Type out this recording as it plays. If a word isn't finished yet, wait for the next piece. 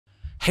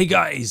Hey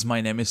guys,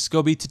 my name is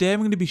Scoby. Today I'm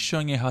going to be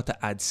showing you how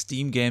to add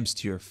Steam games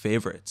to your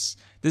favorites.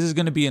 This is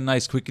going to be a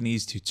nice quick and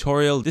easy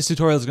tutorial. This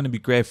tutorial is going to be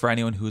great for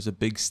anyone who has a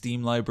big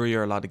Steam library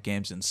or a lot of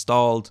games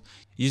installed.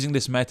 Using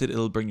this method,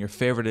 it'll bring your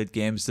favorited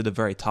games to the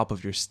very top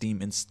of your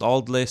Steam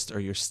installed list or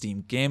your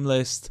Steam game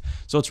list.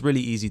 So it's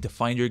really easy to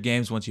find your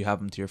games once you have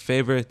them to your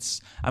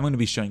favorites. I'm going to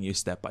be showing you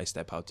step by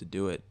step how to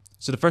do it.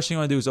 So the first thing you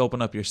want to do is open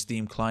up your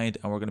Steam client,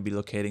 and we're going to be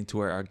locating to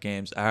where our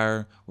games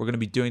are. We're going to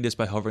be doing this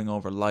by hovering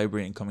over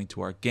library and coming to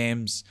our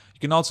games.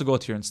 You can also go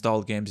to your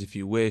installed games if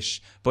you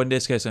wish, but in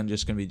this case I'm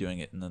just going to be doing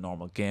it in the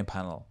normal game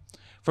panel.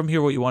 From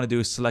here, what you want to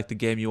do is select the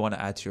game you want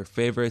to add to your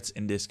favorites.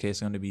 In this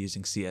case I'm going to be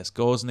using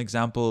CSGO as an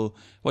example.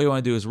 What you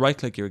want to do is right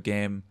click your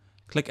game,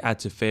 click add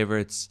to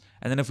favorites,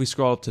 and then if we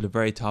scroll up to the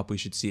very top we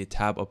should see a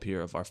tab up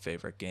here of our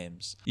favorite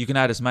games. You can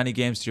add as many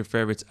games to your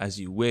favorites as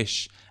you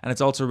wish, and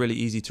it's also really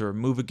easy to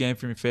remove a game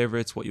from your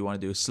favorites. What you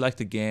want to do is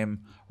select a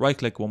game, right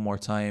click one more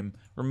time,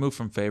 remove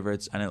from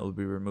favorites, and it will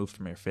be removed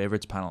from your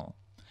favorites panel.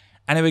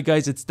 Anyway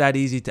guys, it's that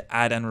easy to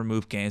add and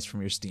remove games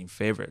from your Steam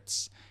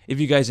favorites. If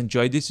you guys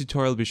enjoyed this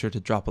tutorial, be sure to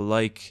drop a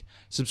like,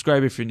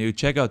 subscribe if you're new,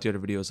 check out the other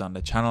videos on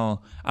the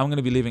channel. I'm going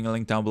to be leaving a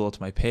link down below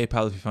to my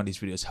PayPal if you found these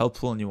videos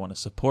helpful and you want to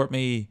support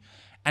me.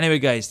 Anyway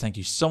guys, thank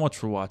you so much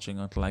for watching.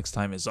 Until next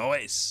time, as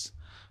always,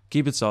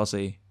 keep it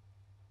saucy.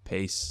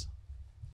 Peace.